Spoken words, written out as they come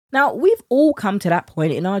Now, we've all come to that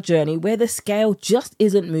point in our journey where the scale just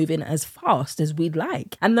isn't moving as fast as we'd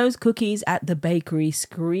like. And those cookies at the bakery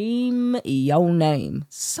scream your name.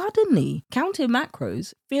 Suddenly, counting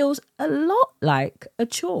macros feels a lot like a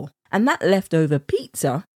chore. And that leftover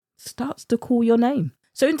pizza starts to call your name.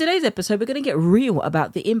 So in today's episode, we're going to get real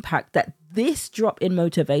about the impact that this drop in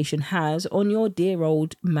motivation has on your dear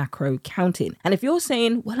old macro counting. And if you're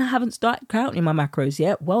saying, well, I haven't started counting my macros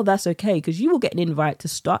yet, well, that's okay, because you will get an invite to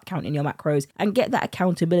start counting your macros and get that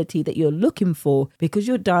accountability that you're looking for because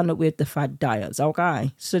you're done with the fad diets,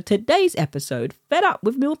 okay? So today's episode, fed up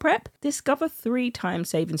with meal prep? Discover 3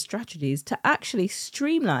 time-saving strategies to actually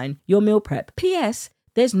streamline your meal prep. P.S.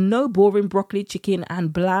 There's no boring broccoli, chicken,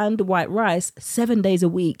 and bland white rice 7 days a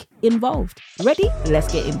week involved. Ready?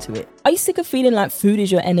 Let's get into it. Are you sick of feeling like food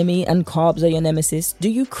is your enemy and carbs are your nemesis? Do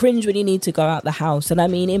you cringe when you need to go out the house? And I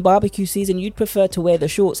mean, in barbecue season, you'd prefer to wear the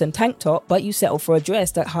shorts and tank top, but you settle for a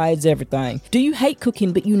dress that hides everything. Do you hate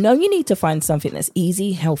cooking, but you know you need to find something that's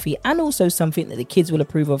easy, healthy, and also something that the kids will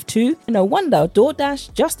approve of too? No wonder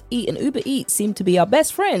DoorDash, Just Eat, and Uber Eats seem to be our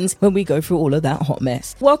best friends when we go through all of that hot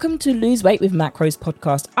mess. Welcome to Lose Weight with Macros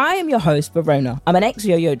podcast. I am your host, Verona. I'm an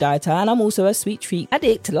ex-yo-yo dieter, and I'm also a sweet treat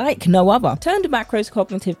addict like no other. Turned macros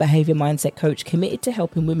cognitive behavior mindset coach committed to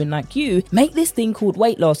helping women like you make this thing called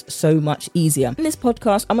weight loss so much easier. In this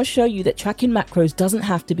podcast, I'm going to show you that tracking macros doesn't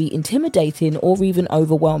have to be intimidating or even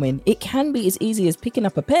overwhelming. It can be as easy as picking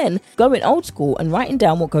up a pen, going old school, and writing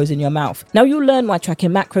down what goes in your mouth. Now you'll learn why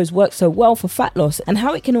tracking macros works so well for fat loss and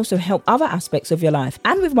how it can also help other aspects of your life.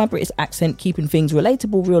 And with my British accent, keeping things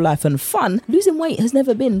relatable, real life, and fun, losing weight has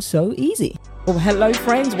never been so easy. Well, hello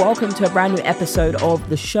friends, welcome to a brand new episode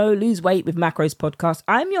of the show Lose Weight with Macros podcast.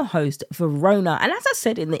 I'm your host, Verona, and as I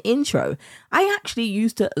said in the intro, I actually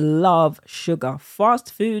used to love sugar,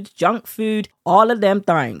 fast food, junk food, all of them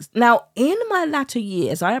things. Now, in my latter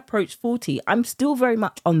years, I approach 40, I'm still very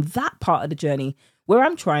much on that part of the journey where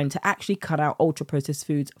I'm trying to actually cut out ultra-processed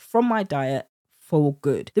foods from my diet for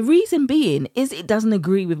good. The reason being is it doesn't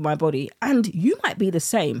agree with my body, and you might be the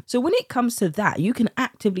same. So when it comes to that, you can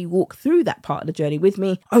actively walk through that part of the journey with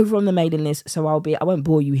me over on the mailing list. So I won't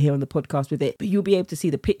bore you here on the podcast with it, but you'll be able to see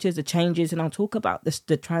the pictures, the changes, and I'll talk about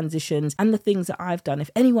the transitions and the things that I've done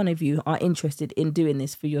if any one of you are interested in doing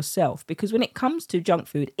this for yourself. Because when it comes to junk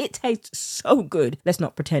food, it tastes so good. Let's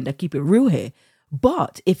not pretend, I keep it real here.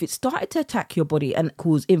 But if it started to attack your body and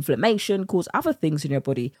cause inflammation, cause other things in your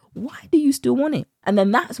body, why do you still want it? And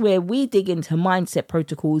then that's where we dig into mindset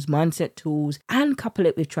protocols, mindset tools, and couple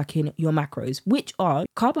it with tracking your macros, which are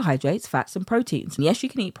carbohydrates, fats, and proteins. And yes, you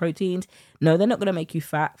can eat proteins. No, they're not going to make you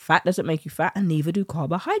fat. Fat doesn't make you fat, and neither do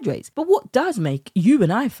carbohydrates. But what does make you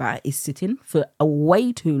and I fat is sitting for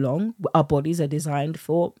way too long. Our bodies are designed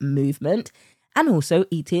for movement and also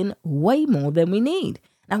eating way more than we need.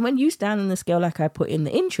 And when you stand on the scale like I put in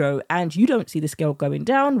the intro and you don't see the scale going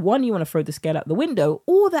down, one, you want to throw the scale out the window,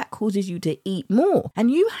 or that causes you to eat more. And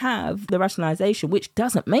you have the rationalization, which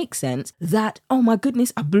doesn't make sense, that, oh my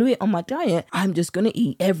goodness, I blew it on my diet. I'm just going to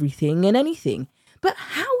eat everything and anything. But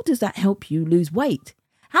how does that help you lose weight?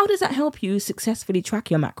 How does that help you successfully track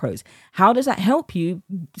your macros? How does that help you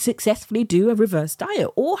successfully do a reverse diet?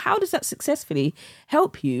 Or how does that successfully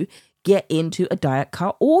help you get into a diet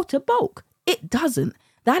cut or to bulk? It doesn't.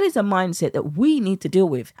 That is a mindset that we need to deal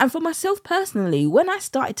with. And for myself personally, when I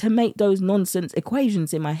started to make those nonsense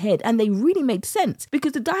equations in my head, and they really made sense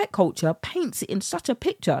because the diet culture paints it in such a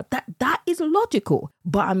picture that is logical.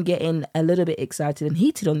 But I'm getting a little bit excited and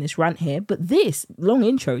heated on this rant here. But this long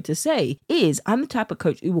intro to say is I'm the type of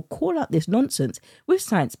coach who will call out this nonsense with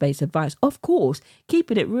science-based advice. Of course,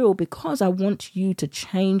 keeping it real because I want you to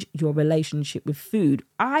change your relationship with food.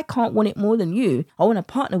 I can't want it more than you. I want to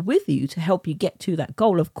partner with you to help you get to that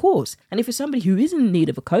goal, of course. And if you're somebody who is in need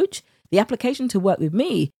of a coach, the application to work with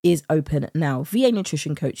me is open now.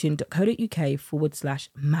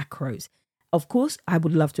 vanutritioncoaching.co.uk/macros. Of course, I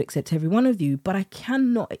would love to accept every one of you, but I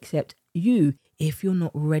cannot accept you if you're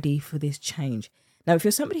not ready for this change. Now, if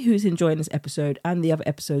you're somebody who's enjoying this episode and the other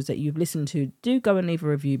episodes that you've listened to, do go and leave a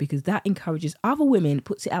review because that encourages other women,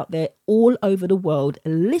 puts it out there all over the world,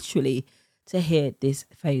 literally, to hear this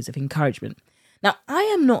phase of encouragement. Now, I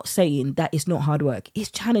am not saying that it's not hard work.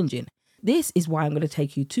 It's challenging. This is why I'm going to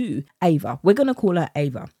take you to Ava. We're going to call her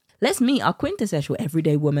Ava. Let's meet our quintessential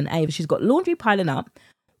everyday woman, Ava. She's got laundry piling up,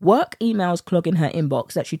 Work emails clog in her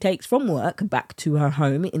inbox that she takes from work back to her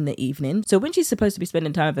home in the evening. So when she's supposed to be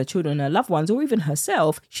spending time with her children and her loved ones, or even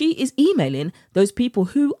herself, she is emailing those people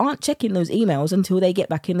who aren't checking those emails until they get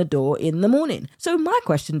back in the door in the morning. So my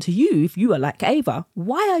question to you, if you are like Ava,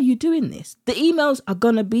 why are you doing this? The emails are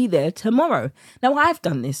going to be there tomorrow. Now, I've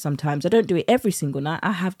done this sometimes. I don't do it every single night.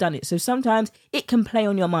 I have done it. So sometimes it can play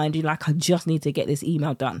on your mind. You're like, I just need to get this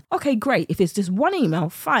email done. Okay, great. If it's just one email,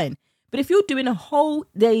 fine. But if you're doing a whole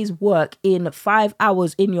day's work in 5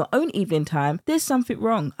 hours in your own evening time, there's something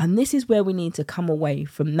wrong. And this is where we need to come away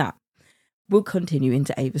from that. We'll continue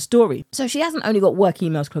into Ava's story. So she hasn't only got work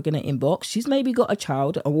emails clogging her inbox, she's maybe got a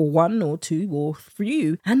child, or 1 or 2 or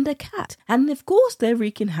 3, and a cat. And of course they're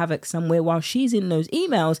wreaking havoc somewhere while she's in those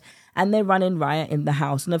emails, and they're running riot in the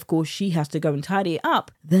house. And of course she has to go and tidy it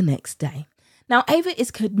up the next day. Now, Ava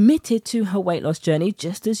is committed to her weight loss journey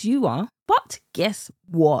just as you are. But guess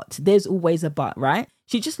what? There's always a but, right?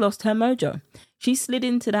 She just lost her mojo. She slid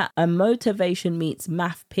into that a motivation meets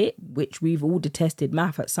math pit, which we've all detested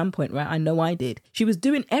math at some point, right? I know I did. She was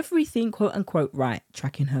doing everything, quote unquote, right.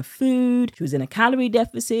 Tracking her food. She was in a calorie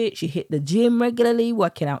deficit. She hit the gym regularly,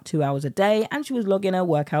 working out 2 hours a day. And she was logging her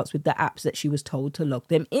workouts with the apps that she was told to log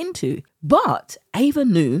them into. But Ava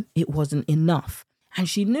knew it wasn't enough. And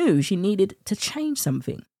she knew she needed to change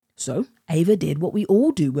something. So Ava did what we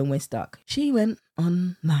all do when we're stuck. She went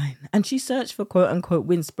online and she searched for quote unquote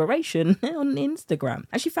winspiration on Instagram.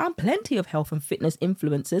 And she found plenty of health and fitness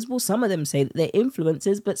influencers. Well, some of them say that they're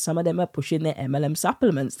influencers, but some of them are pushing their MLM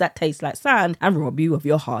supplements that taste like sand and rob you of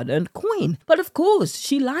your hard-earned coin. But of course,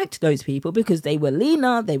 she liked those people because they were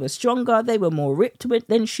leaner, they were stronger, they were more ripped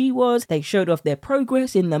than she was. They showed off their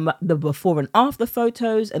progress in the before and after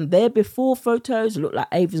photos, and their before photos looked like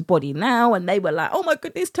Ava's body now. And they were like, oh my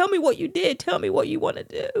goodness, tell me what you did. Tell me what you want to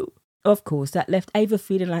do. Of course, that left Ava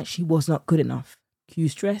feeling like she was not good enough. Cue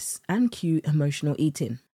stress and cue emotional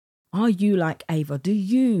eating. Are you like Ava? Do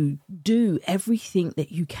you do everything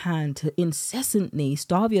that you can to incessantly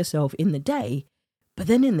starve yourself in the day, but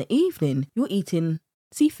then in the evening, you're eating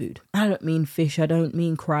seafood? I don't mean fish, I don't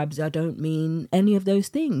mean crabs, I don't mean any of those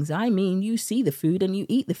things. I mean you see the food and you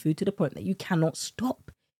eat the food to the point that you cannot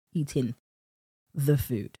stop eating the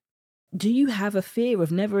food. Do you have a fear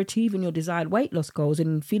of never achieving your desired weight loss goals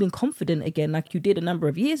and feeling confident again like you did a number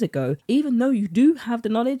of years ago, even though you do have the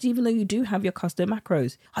knowledge, even though you do have your custom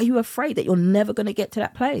macros? Are you afraid that you're never going to get to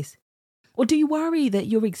that place? Or do you worry that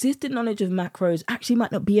your existing knowledge of macros actually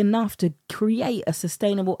might not be enough to create a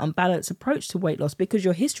sustainable and balanced approach to weight loss because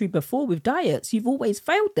your history before with diets, you've always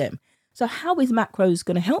failed them? So how is macros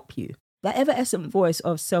going to help you? That ever-essent voice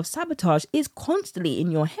of self-sabotage is constantly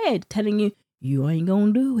in your head telling you, you ain't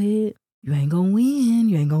going to do it. You ain't gonna win.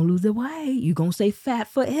 You ain't gonna lose the weight. You gonna stay fat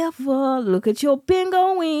forever. Look at your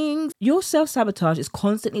bingo wings. Your self-sabotage is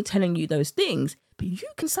constantly telling you those things, but you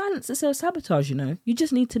can silence the self-sabotage, you know. You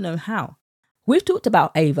just need to know how. We've talked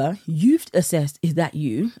about Ava. You've assessed, is that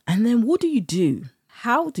you? And then what do you do?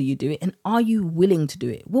 How do you do it? And are you willing to do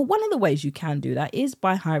it? Well, one of the ways you can do that is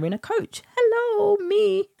by hiring a coach. Hello,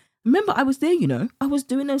 me. Remember, I was there, you know. I was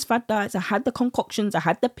doing those fad diets. I had the concoctions. I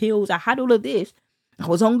had the pills. I had all of this. I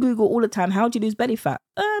was on Google all the time. How do you lose belly fat?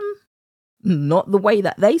 Not the way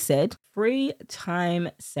that they said. 3 time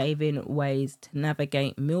saving ways to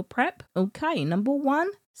navigate meal prep. Okay, number 1,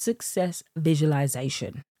 success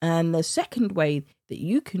visualization. And the second way that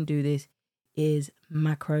you can do this is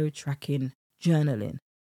macro tracking journaling.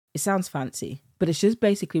 It sounds fancy, but it's just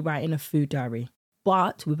basically writing a food diary,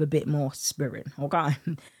 but with a bit more spirit, okay?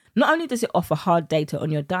 Not only does it offer hard data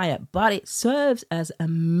on your diet, but it serves as a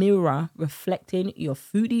mirror reflecting your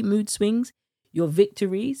foodie mood swings, your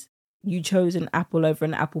victories. You chose an apple over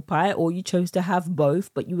an apple pie, or you chose to have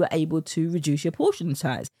both, but you were able to reduce your portion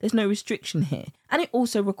size. There's no restriction here. And it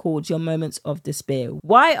also records your moments of despair.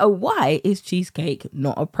 Why, oh why is cheesecake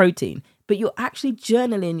not a protein? But you're actually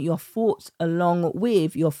journaling your thoughts along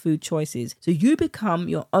with your food choices. So you become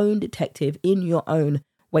your own detective in your own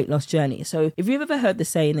weight loss journey. So if you've ever heard the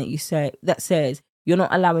saying that says you're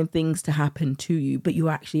not allowing things to happen to you, but you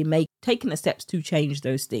actually taking the steps to change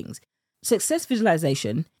those things. Success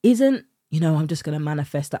visualization isn't, I'm just going to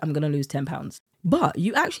manifest that I'm going to lose 10 pounds. But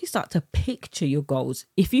you actually start to picture your goals.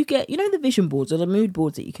 If you get, the vision boards or the mood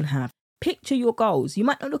boards that you can have, picture your goals. You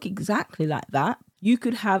might not look exactly like that. You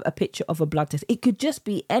could have a picture of a blood test. It could just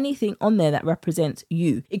be anything on there that represents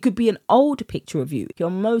you. It could be an old picture of you,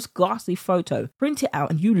 your most ghastly photo. Print it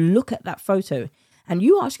out and you look at that photo and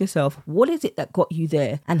you ask yourself, what is it that got you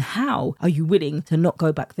there? And how are you willing to not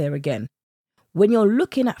go back there again? When you're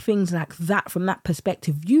looking at things like that from that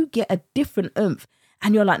perspective, you get a different oomph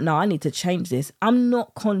and you're like, no, I need to change this. I'm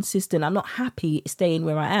not consistent. I'm not happy staying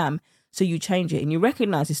where I am. So you change it and you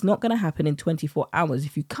recognize it's not going to happen in 24 hours.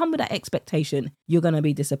 If you come with that expectation, you're going to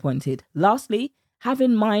be disappointed. Lastly,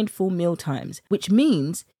 having mindful meal times, which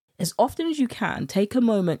means as often as you can, take a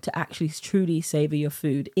moment to actually truly savor your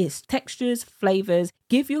food. It's textures, flavors,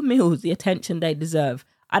 give your meals the attention they deserve.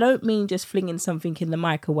 I don't mean just flinging something in the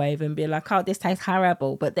microwave and be like, oh, this tastes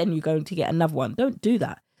horrible, but then you're going to get another one. Don't do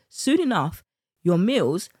that. Soon enough, your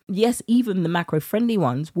meals, yes, even the macro-friendly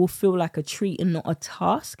ones, will feel like a treat and not a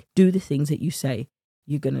task. Do the things that you say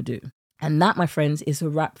you're going to do. And that, my friends, is a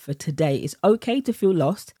wrap for today. It's okay to feel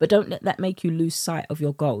lost, but don't let that make you lose sight of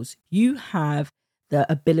your goals. You have the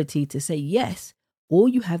ability to say yes, or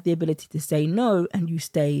you have the ability to say no, and you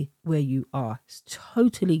stay where you are. It's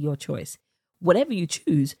totally your choice. Whatever you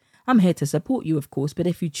choose, I'm here to support you, of course, but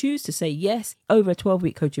if you choose to say yes over a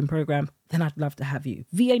 12-week coaching program, then I'd love to have you.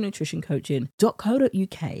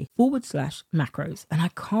 vanutritioncoaching.co.uk/macros. And I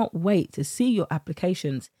can't wait to see your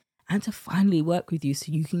applications and to finally work with you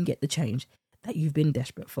so you can get the change that you've been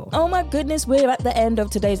desperate for. Oh my goodness, we're at the end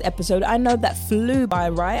of today's episode. I know that flew by,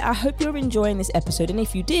 right? I hope you're enjoying this episode. And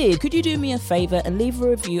if you did, could you do me a favor and leave a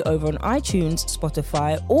review over on iTunes,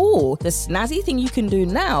 Spotify, or the snazzy thing you can do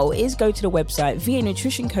now is go to the website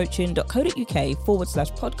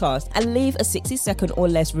vanutritioncoaching.co.uk/podcast and leave a 60-second or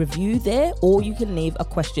less review there, or you can leave a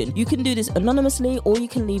question. You can do this anonymously, or you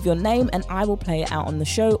can leave your name and I will play it out on the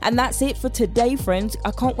show. And that's it for today, friends.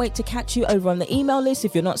 I can't wait to catch you over on the email list.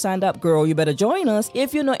 If you're not signed up, girl, you better join us.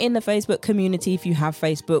 If you're not in the Facebook community, if you have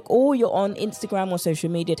Facebook or you're on Instagram or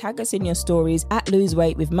social media, tag us in your stories at Lose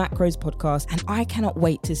Weight with Macros Podcast. And I cannot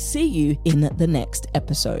wait to see you in the next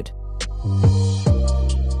episode.